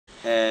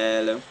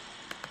Hello.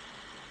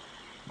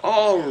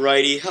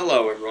 Alrighty,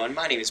 hello everyone,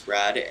 my name is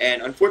Brad,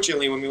 and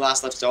unfortunately when we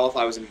last left off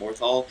I was in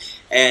Morthal,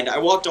 and I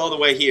walked all the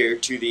way here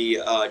to the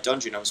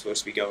dungeon I'm supposed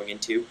to be going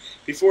into,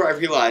 before I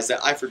realized that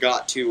I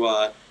forgot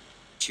to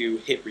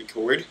hit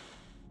record,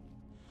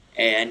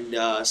 and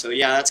so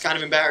yeah, that's kind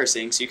of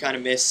embarrassing, so you kind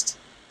of missed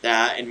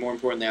that, and more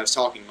importantly I was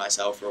talking to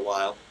myself for a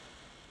while,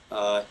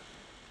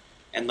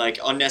 and like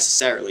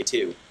unnecessarily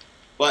too.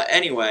 But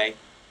anyway,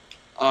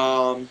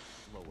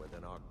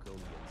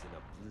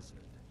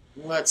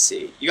 let's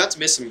see. You got to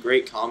miss some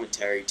great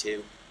commentary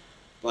too,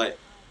 but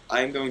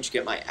I'm going to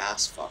get my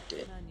ass fucked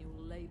in.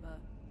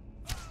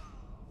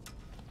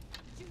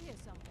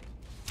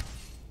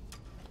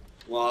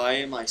 Why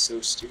am I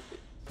so stupid?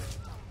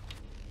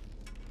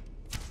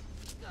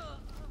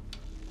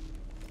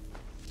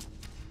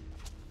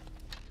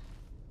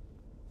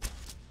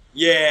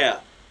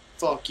 Yeah,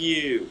 fuck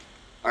you.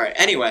 All right.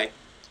 Anyway,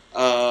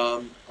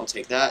 I'll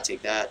take that.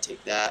 Take that.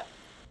 Take that.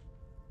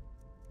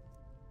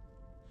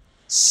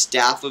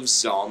 Staff of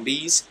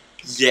Zombies?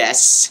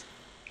 Yes!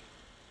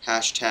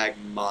 Hashtag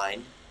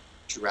mine.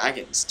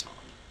 Dragon's Tongue.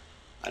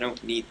 I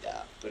don't need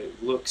that, but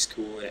it looks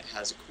cool and it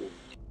has a cool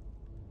name.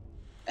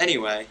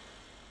 Anyway,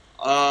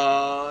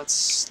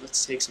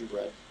 let's take some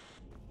bread.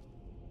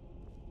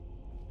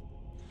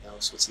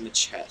 Else, what's in the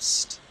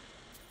chest?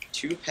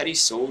 2 petty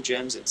soul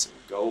gems and some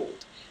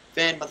gold.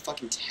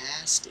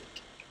 Fan-motherfucking-tastic.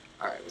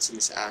 Alright, what's in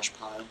this ash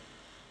pile?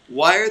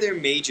 Why are there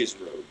mage's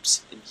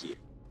robes in here?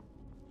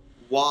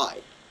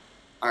 Why?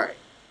 Alright.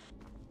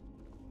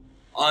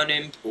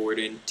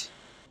 Unimportant.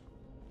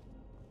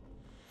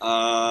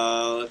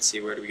 Let's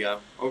see, where do we go?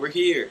 Over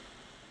here.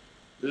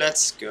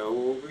 Let's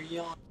go over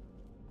yonder.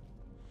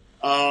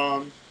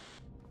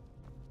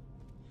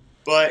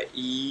 But,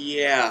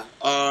 yeah.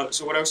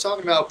 So what I was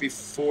talking about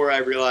before I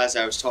realized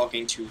I was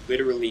talking to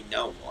literally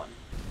no one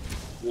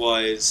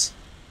was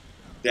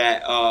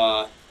that,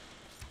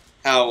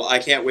 how I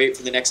can't wait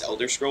for the next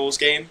Elder Scrolls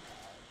game.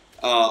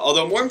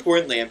 Although, more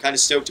importantly, I'm kind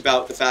of stoked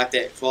about the fact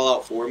that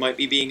Fallout 4 might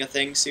be being a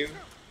thing soon.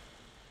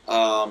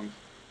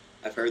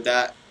 I've heard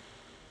that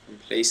from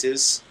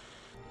places,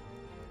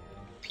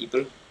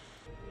 people,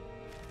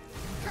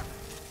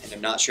 and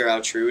I'm not sure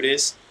how true it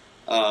is.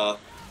 But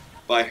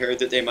I heard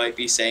that they might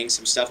be saying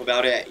some stuff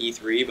about it at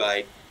E3, but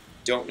I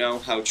don't know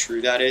how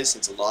true that is,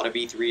 since a lot of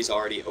E3 is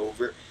already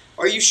over.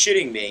 Are you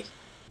shitting me?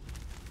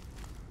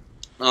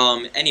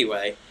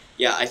 Anyway,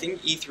 yeah, I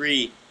think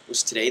E3,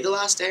 was today the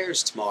last day, or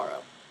is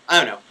tomorrow? I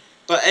don't know.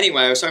 But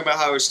anyway, I was talking about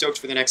how I was stoked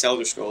for the next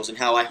Elder Scrolls, and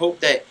how I hope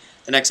that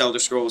the next Elder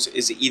Scrolls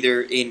is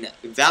either in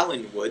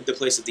Valenwood, the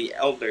place of the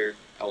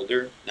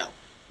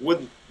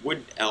wood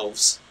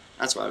elves.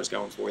 That's what I was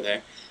going for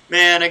there.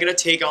 Man, I gotta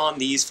take on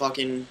these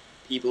fucking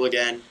people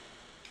again.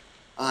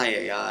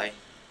 Aye, aye, aye.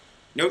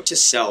 Note to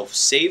self,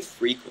 save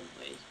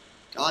frequently.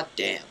 God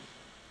damn.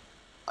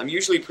 I'm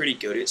usually pretty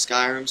good at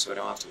Skyrim, so I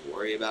don't have to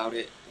worry about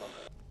it, but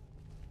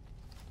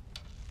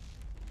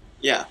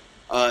yeah.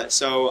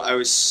 So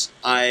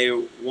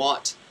I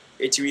want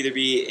it to either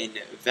be in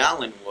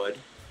Valenwood,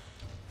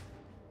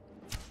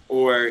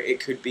 or it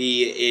could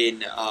be in,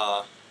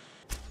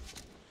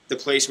 the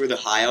place where the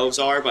High Elves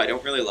are, but I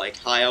don't really like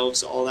High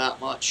Elves all that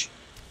much.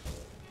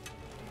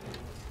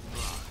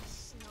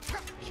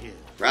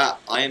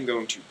 Crap, I am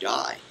going to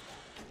die.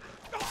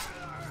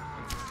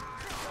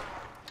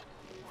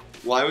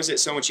 Why was it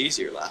so much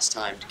easier last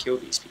time to kill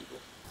these people?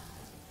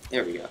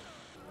 There we go.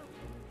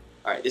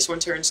 Alright, this one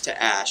turns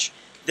to ash.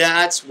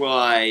 That's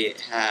why it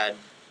had...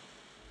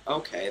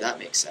 Okay, that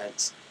makes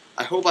sense.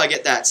 I hope I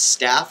get that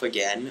staff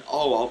again.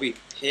 Oh, I'll be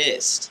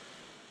pissed.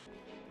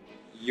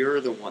 You're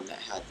the one that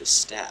had the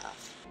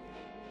staff.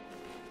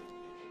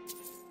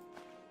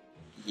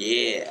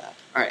 Yeah.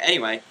 Alright,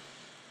 anyway.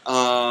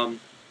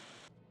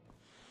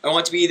 I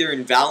want to be either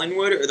in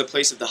Valenwood or the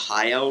place of the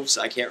High Elves.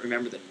 I can't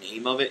remember the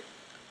name of it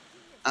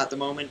at the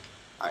moment.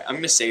 Alright, I'm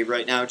going to save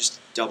right now, just to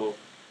double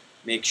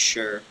make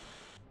sure.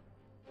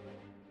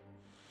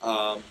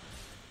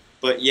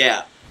 But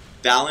yeah,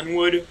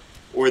 Valenwood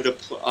or the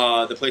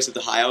place of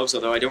the High Elves,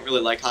 although I don't really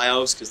like High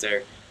Elves because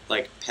they're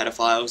like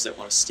pedophiles that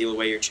want to steal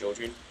away your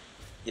children.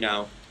 You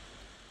know,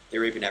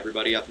 they're raping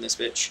everybody up in this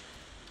bitch.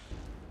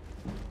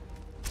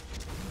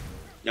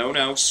 No,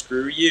 no,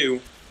 screw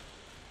you.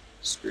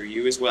 Screw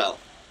you as well.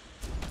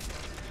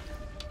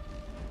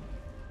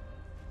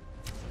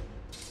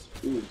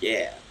 Ooh,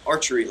 yeah.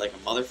 Archery like a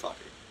motherfucker.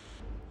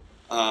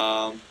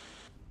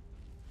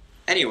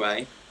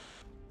 Anyway.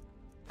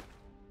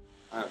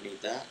 I don't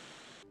need that.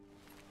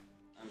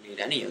 I don't need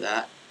any of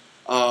that.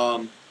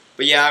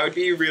 But yeah, I would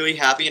be really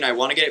happy, and I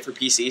want to get it for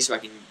PC so I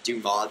can do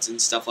mods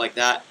and stuff like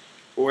that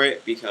for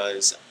it,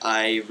 because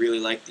I really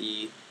like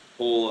the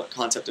whole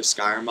concept of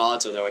Skyrim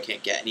mods, although I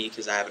can't get any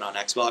because I have it on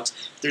Xbox.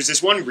 There's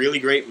this one really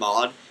great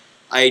mod.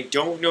 I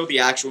don't know the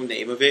actual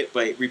name of it,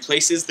 but it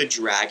replaces the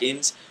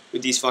dragons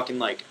with these fucking,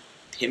 like,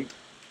 pimp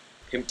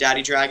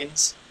daddy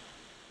dragons.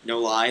 No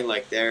lie,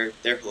 like, they're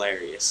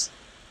hilarious.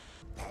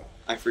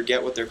 I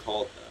forget what they're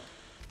called, though.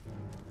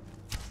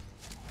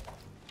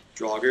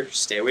 Draugr,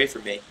 stay away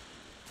from me.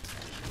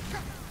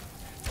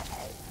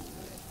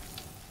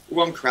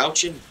 Ooh, I'm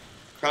crouching.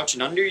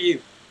 Crouching under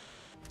you.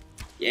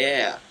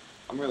 Yeah.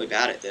 I'm really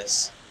bad at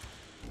this.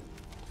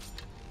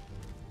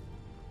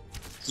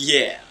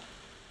 Yeah.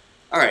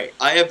 Alright,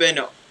 I have been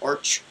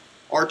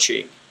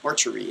archerying.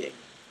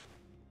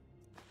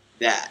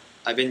 That.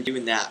 I've been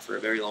doing that for a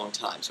very long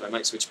time, so I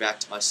might switch back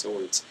to my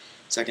swords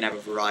so I can have a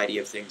variety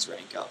of things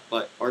rank up.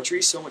 But archery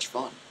is so much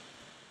fun.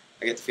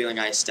 I get the feeling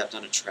I stepped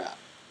on a trap.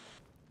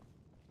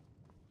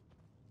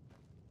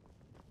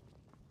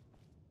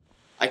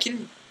 I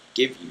can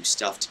give you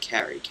stuff to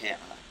carry,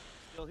 can't I?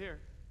 Still here.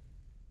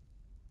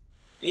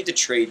 I need to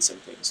trade some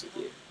things with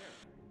you.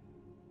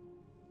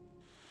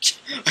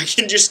 I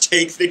can just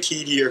take the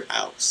key to your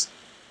house.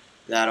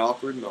 That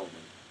awkward moment.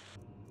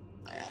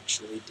 I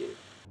actually do.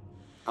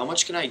 How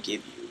much can I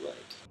give you? Like,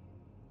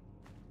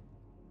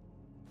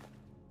 I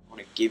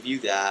want to give you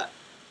that.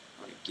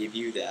 I want to give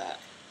you that.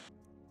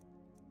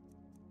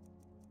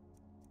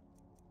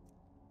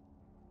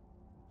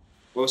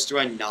 What else do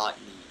I not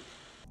need?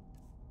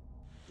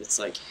 That's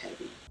like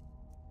heavy.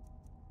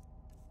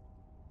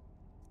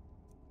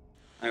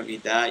 I don't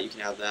need that. You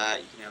can have that.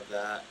 You can have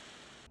that.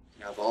 You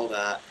can have all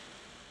that.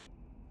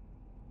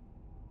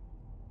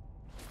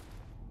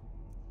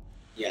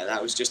 Yeah,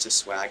 that was just a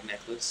swag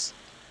necklace.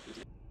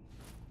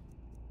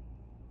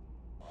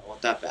 I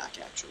want that back,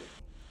 actually.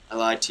 I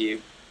lied to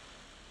you.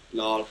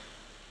 Lol.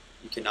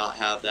 You cannot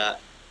have that.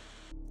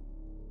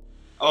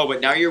 Oh,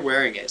 but now you're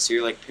wearing it, so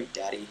you're like Pimp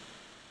Daddy.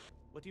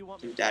 What do you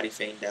want? Pimp Daddy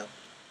Faendale.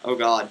 Oh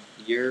god,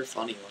 you're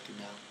funny looking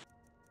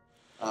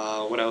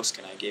now. What else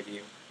can I give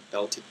you?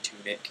 Belted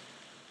tunic.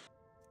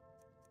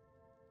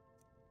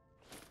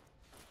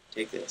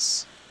 Take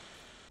this.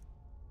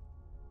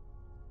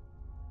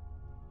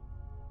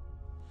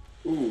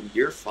 Ooh,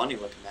 you're funny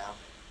looking now.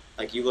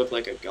 Like, you look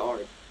like a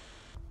guard.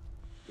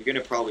 You're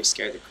gonna probably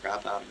scare the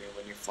crap out of me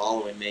when you're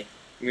following me.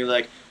 And you're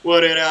like,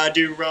 what did I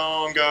do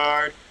wrong,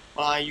 guard?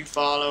 Why are you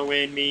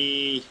following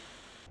me?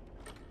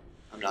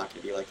 I'm not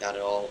gonna be like that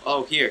at all.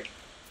 Oh, here.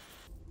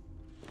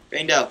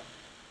 Faendale.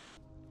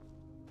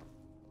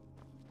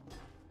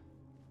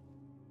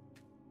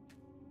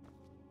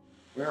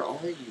 Where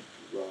are you,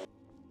 bro?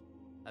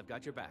 I've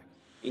got your back.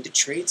 I need to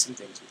trade some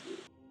things with you.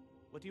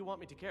 What do you want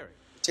me to carry?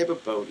 What type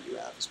of bow do you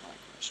have is my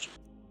question.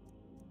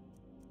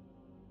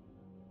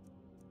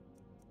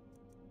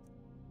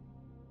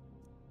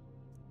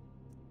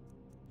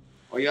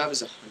 All you have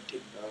is a hunting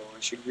bow. I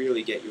should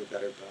really get you a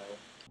better bow.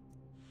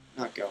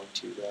 Not going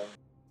to, though.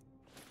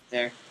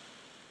 There.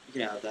 You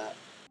can have that.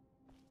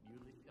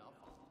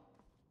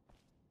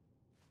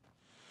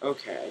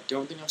 Okay, I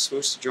don't think I'm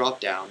supposed to drop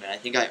down, and I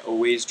think I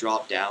always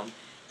drop down,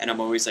 and I'm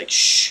always like,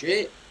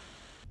 shit.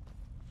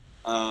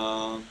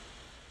 So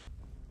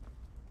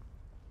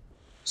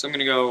I'm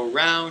gonna go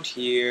around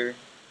here.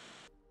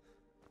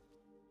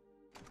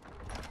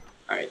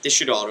 Alright, this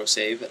should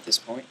autosave at this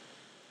point,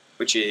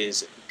 which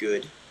is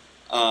good,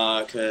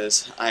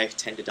 because I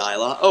tend to die a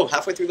lot. Oh,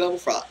 halfway through level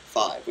 5.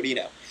 What do you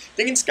know? The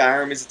thing in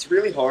Skyrim is it's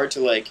really hard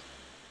to, like,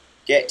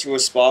 get to a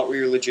spot where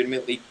you're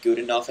legitimately good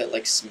enough at,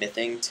 like,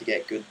 smithing to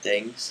get good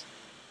things,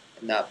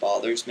 and that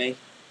bothers me.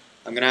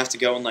 I'm gonna have to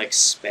go and, like,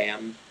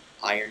 spam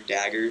iron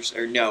daggers,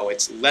 or no,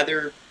 it's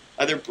leather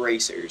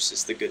bracers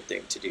is the good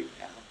thing to do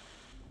now.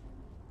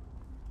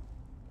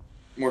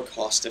 More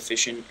cost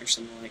efficient or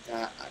something like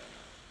that, I don't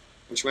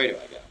know. Which way do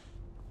I go?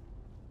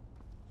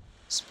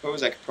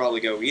 Suppose I could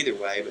probably go either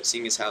way, but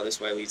seeing as how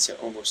this way leads to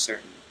almost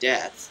certain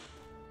death.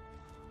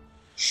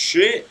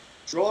 Shit!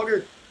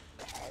 Draugr!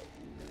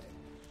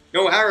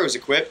 No arrows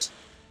equipped!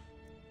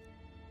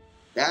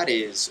 That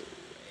is a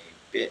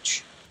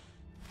bitch.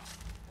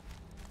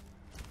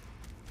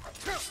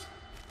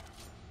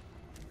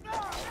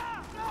 Now,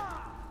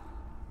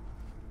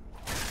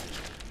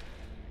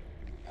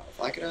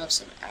 if I could have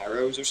some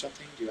arrows or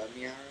something, do you have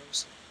any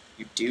arrows?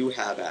 You do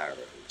have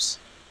arrows.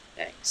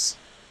 Thanks.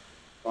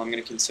 Well, I'm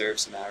gonna conserve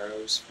some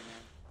arrows for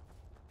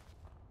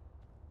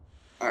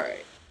now.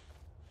 Alright.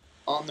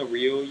 On the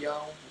real,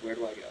 yo, where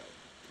do I go?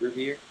 Through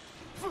here?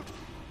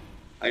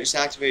 I just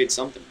activated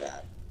something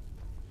bad.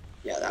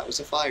 Yeah, that was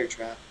a fire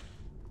trap.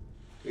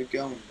 Good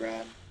going,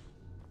 Brad.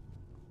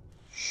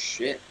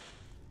 Shit.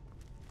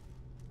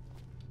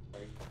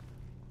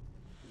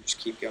 Just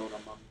keep going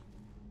on, Mom.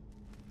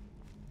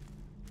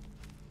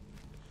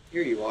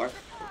 Here you are.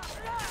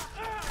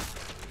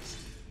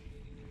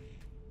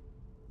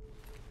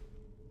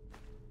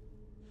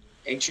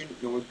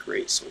 Ancient Nord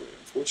Greatsword.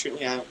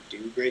 Unfortunately, I don't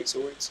do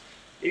greatswords.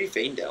 Maybe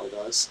Faendale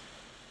does.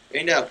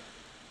 Faendale!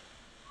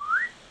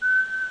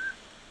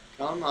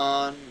 Come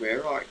on,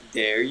 where are you?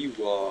 There you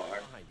are.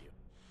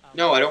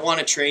 No, I don't want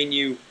to train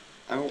you.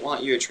 I don't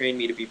want you to train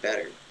me to be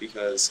better,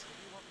 because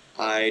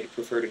I'd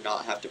prefer to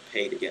not have to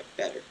pay to get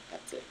better at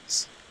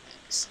things.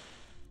 Thanks.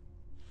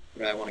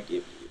 What do I want to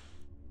give you?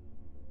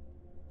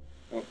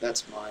 Oh,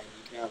 that's mine.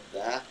 You can have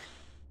that.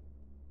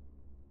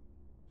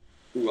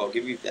 Ooh, I'll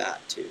give you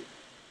that, too.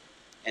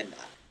 And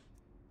that.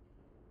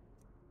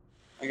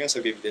 I guess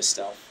I'll give you this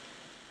stuff.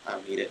 I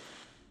don't need it.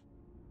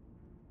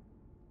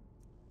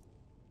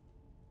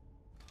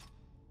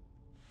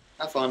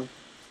 Have fun.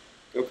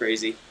 Go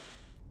crazy.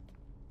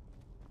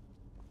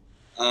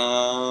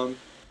 Oh,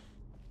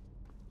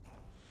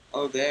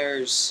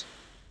 there's...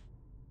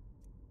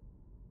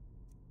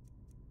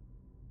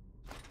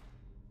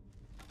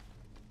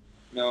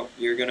 No,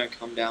 you're gonna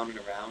come down and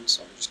around,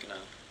 so I'm just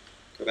gonna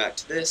go back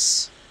to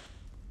this.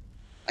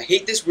 I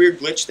hate this weird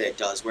glitch that it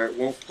does, where it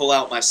won't pull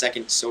out my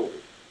second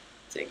sword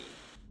thingy.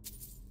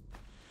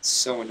 It's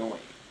so annoying.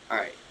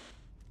 Alright.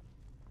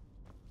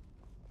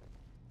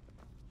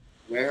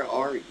 Where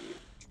are you?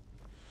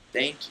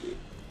 Thank you.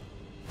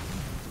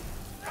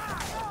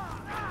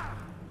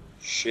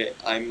 Shit,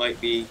 I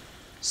might be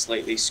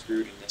slightly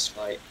screwed in this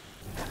fight.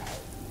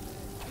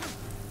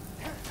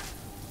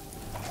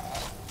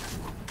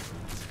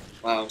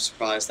 Wow, I'm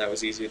surprised that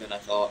was easier than I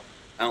thought.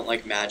 I don't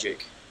like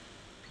magic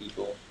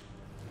people.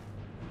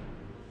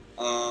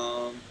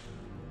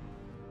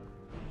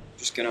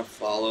 Just gonna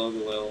follow the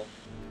little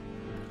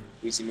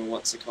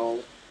what's it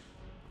called?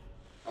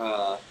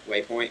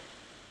 Waypoint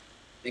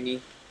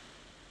thingy.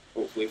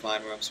 Hopefully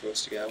find where I'm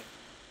supposed to go.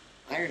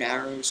 Iron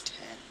arrows 10.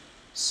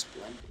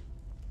 Splendid.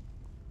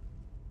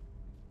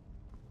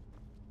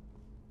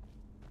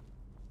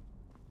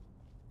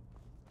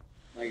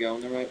 Am I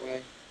going the right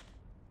way?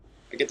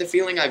 I get the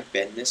feeling I've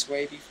been this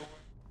way before.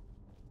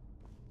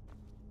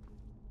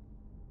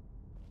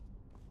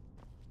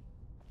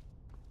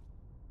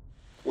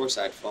 Of course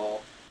I'd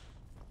fall.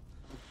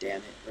 Oh, damn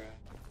it, bro.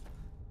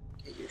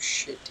 Get your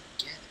shit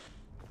together.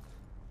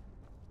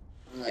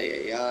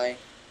 Ay, ay, ay.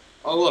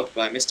 Oh, look,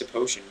 but I missed a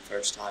potion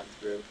first time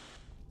through.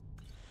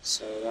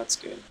 So that's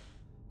good.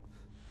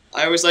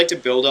 I always like to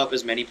build up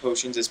as many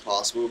potions as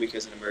possible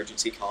because in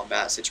emergency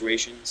combat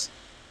situations,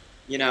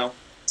 you know,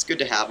 it's good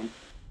to have them.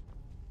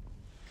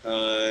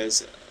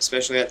 Because,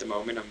 especially at the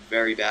moment, I'm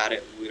very bad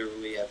at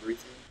literally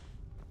everything.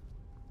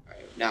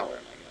 Alright, now where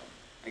am I going?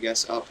 I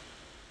guess up,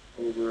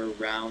 over,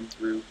 around,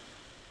 through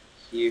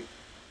here.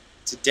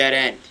 It's a dead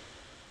end.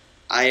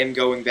 I am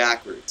going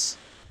backwards.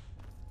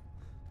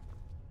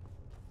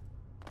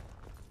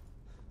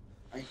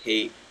 I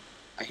hate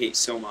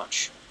so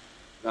much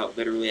about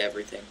literally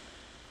everything.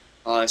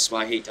 That's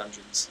why I hate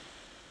dungeons.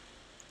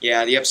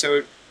 Yeah, the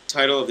episode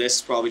title of this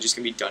is probably just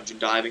going to be Dungeon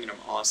Diving, and I'm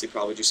honestly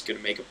probably just going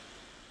to make a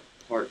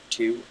Part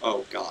 2.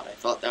 Oh god, I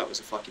thought that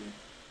was a fucking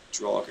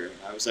Draugr.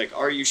 I was like,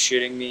 are you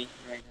shitting me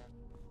right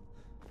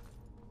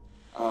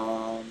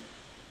now?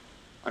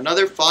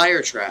 Another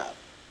fire trap.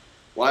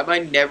 Why am I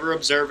never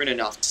observant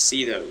enough to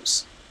see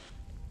those?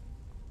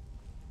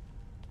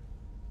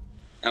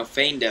 Now,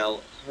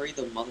 Faendel, hurry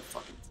the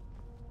motherfucking...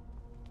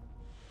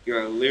 You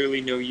are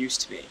literally no use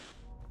to me.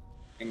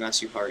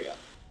 Unless you hurry up.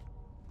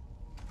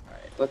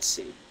 Alright, let's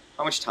see.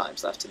 How much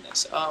time's left in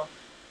this? Oh,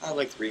 I have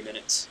like 3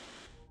 minutes.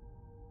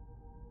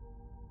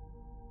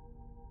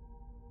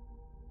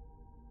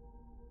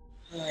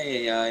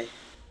 Ay, ay, ay.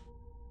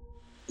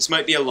 This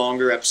might be a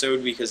longer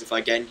episode because if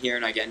I get in here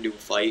and I get into a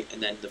fight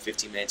and then the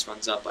 15 minutes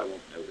runs up, I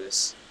won't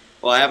notice.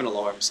 Well, I have an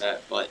alarm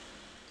set, but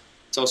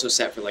it's also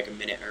set for like a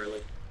minute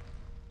early.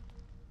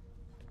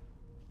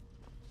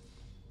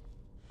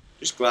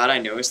 Just glad I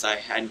noticed I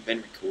hadn't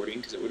been recording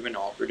because it would have been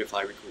awkward if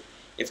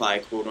I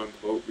quote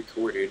unquote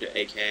recorded,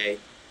 aka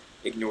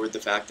ignored the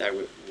fact that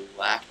I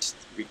lacked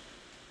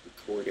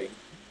recording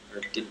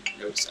or didn't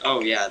notice.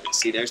 Oh yeah,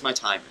 see, there's my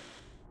timer.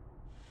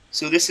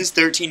 So this is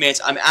 13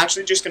 minutes. I'm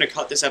actually just going to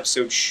cut this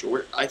episode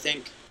short, I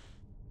think,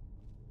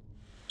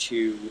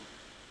 to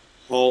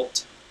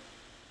halt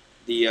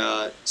the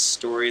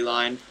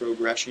storyline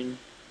progression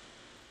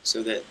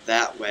so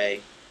that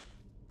way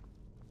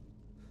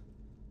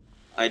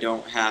I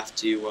don't have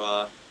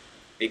to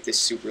make this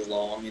super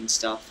long and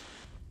stuff.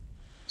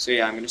 So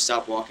yeah, I'm going to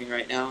stop walking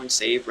right now and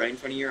save right in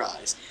front of your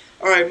eyes.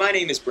 Alright, my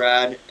name is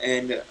Brad,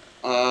 and this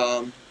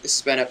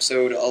has been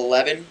episode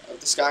 11 of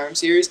the Skyrim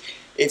series.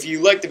 If you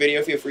liked the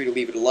video, feel free to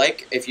leave it a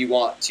like. If you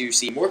want to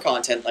see more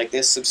content like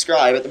this,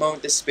 subscribe. At the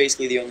moment, this is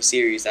basically the only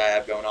series that I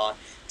have going on,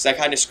 because I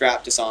kind of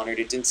scrapped Dishonored.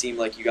 It didn't seem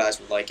like you guys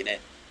were liking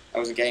it. I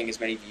wasn't getting as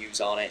many views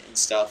on it and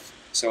stuff,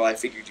 so I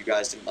figured you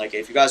guys didn't like it.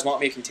 If you guys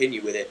want me to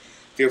continue with it,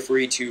 feel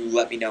free to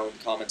let me know in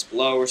the comments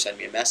below or send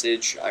me a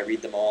message. I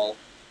read them all.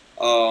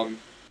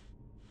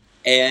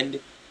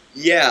 And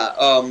yeah,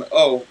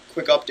 oh,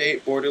 quick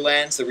update,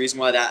 Borderlands. The reason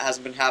why that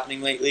hasn't been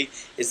happening lately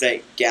is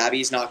that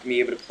Gabby's not going to be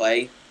able to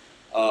play.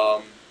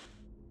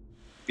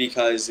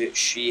 Because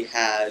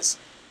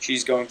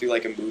she's going through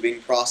like a moving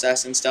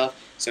process and stuff,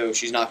 so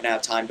she's not going to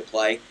have time to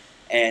play.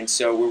 And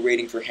so we're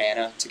waiting for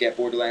Hannah to get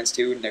Borderlands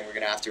 2, and then we're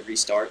going to have to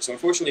restart. So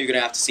unfortunately, you're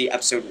going to have to see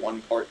episode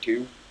 1, part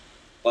 2.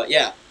 But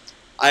yeah,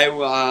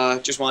 I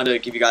just wanted to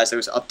give you guys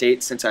those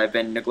updates since I've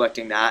been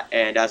neglecting that,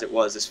 and as it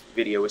was, this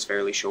video was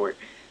fairly short.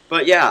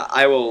 But yeah,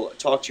 I will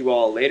talk to you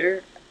all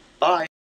later. Bye!